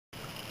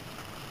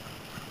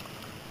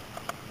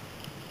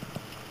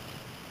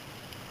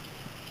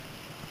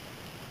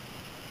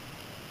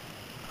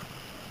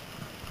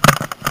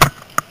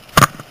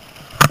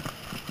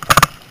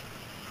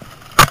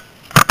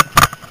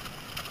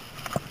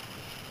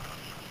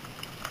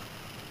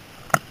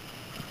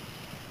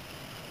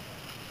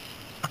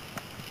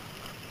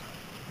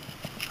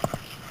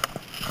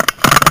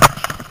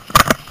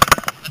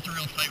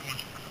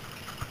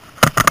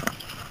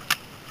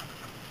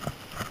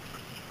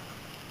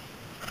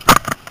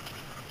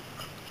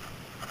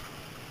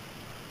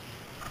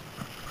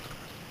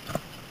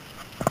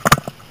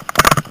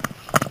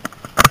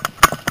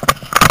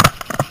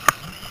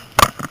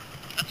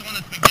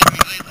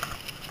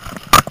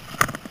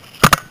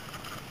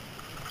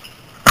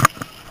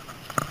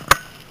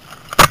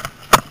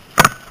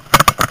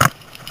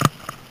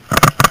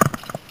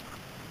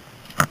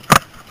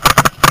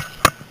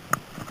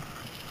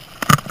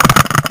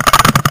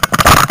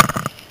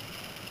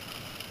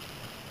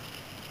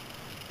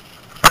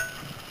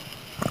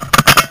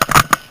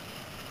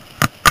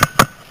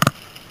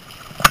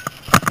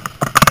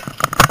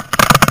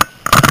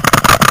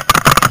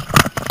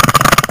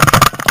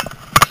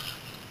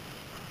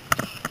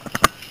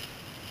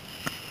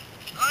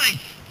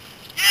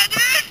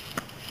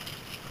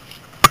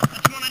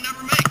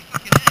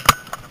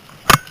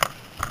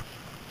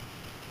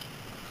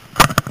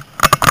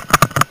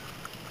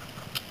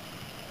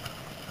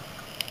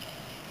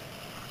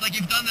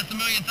this a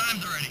million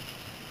times already.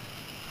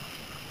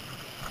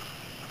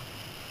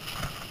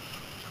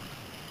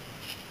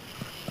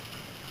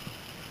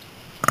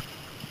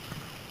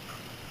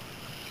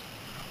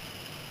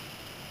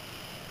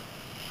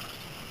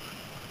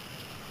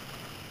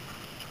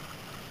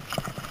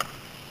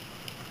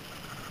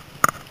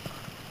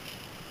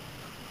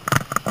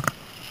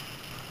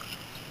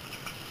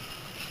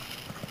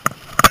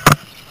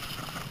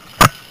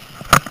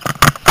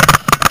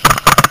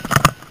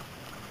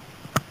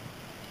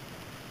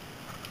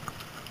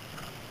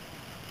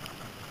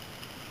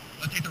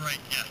 Take the right,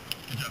 yeah,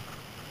 good job.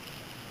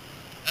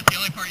 That's the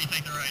only part you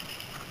take the right.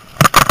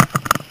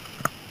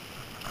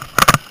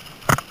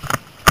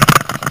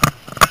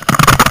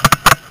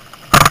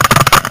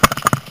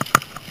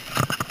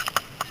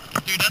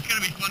 Dude, that's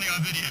gonna be funny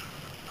on video.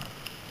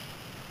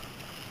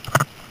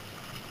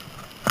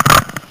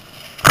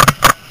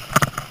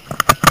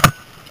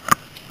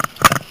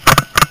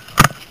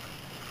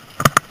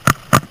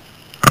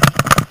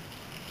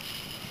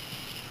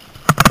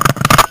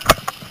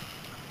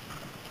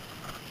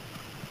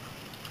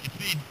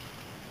 Speed.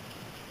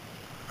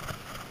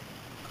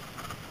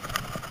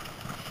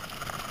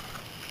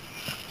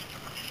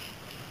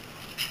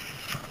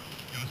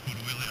 You almost pulled a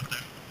wheelie up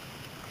there.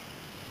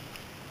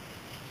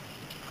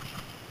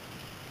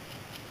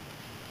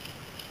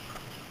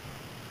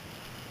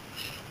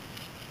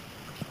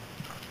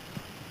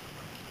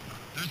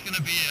 There's going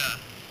to be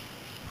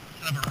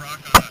kind of a rock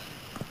on the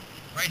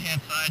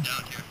right-hand side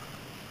down here.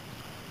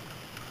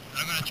 And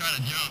I'm going to try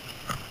to jump.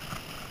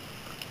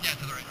 Yeah,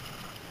 to the right.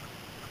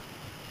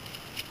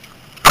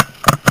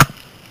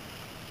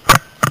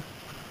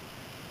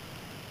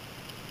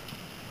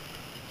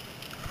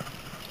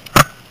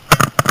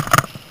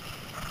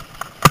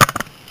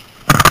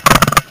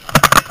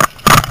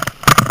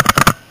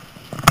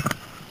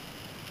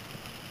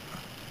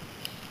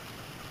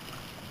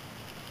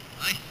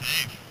 Nice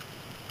save.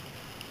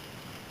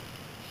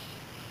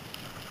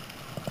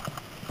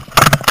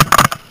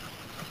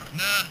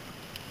 Nah,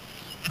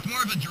 it's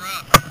more of a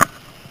drop.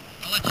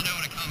 I'll let you know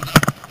when it comes up.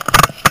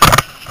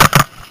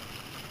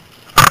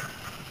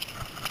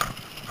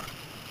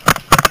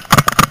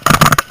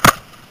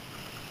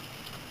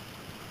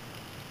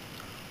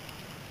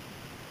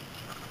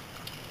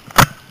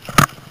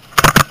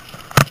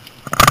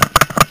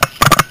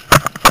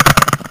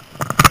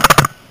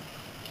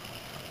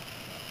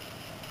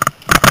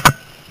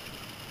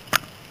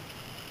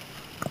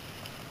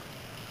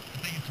 I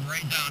think it's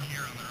right down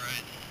here on the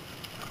right.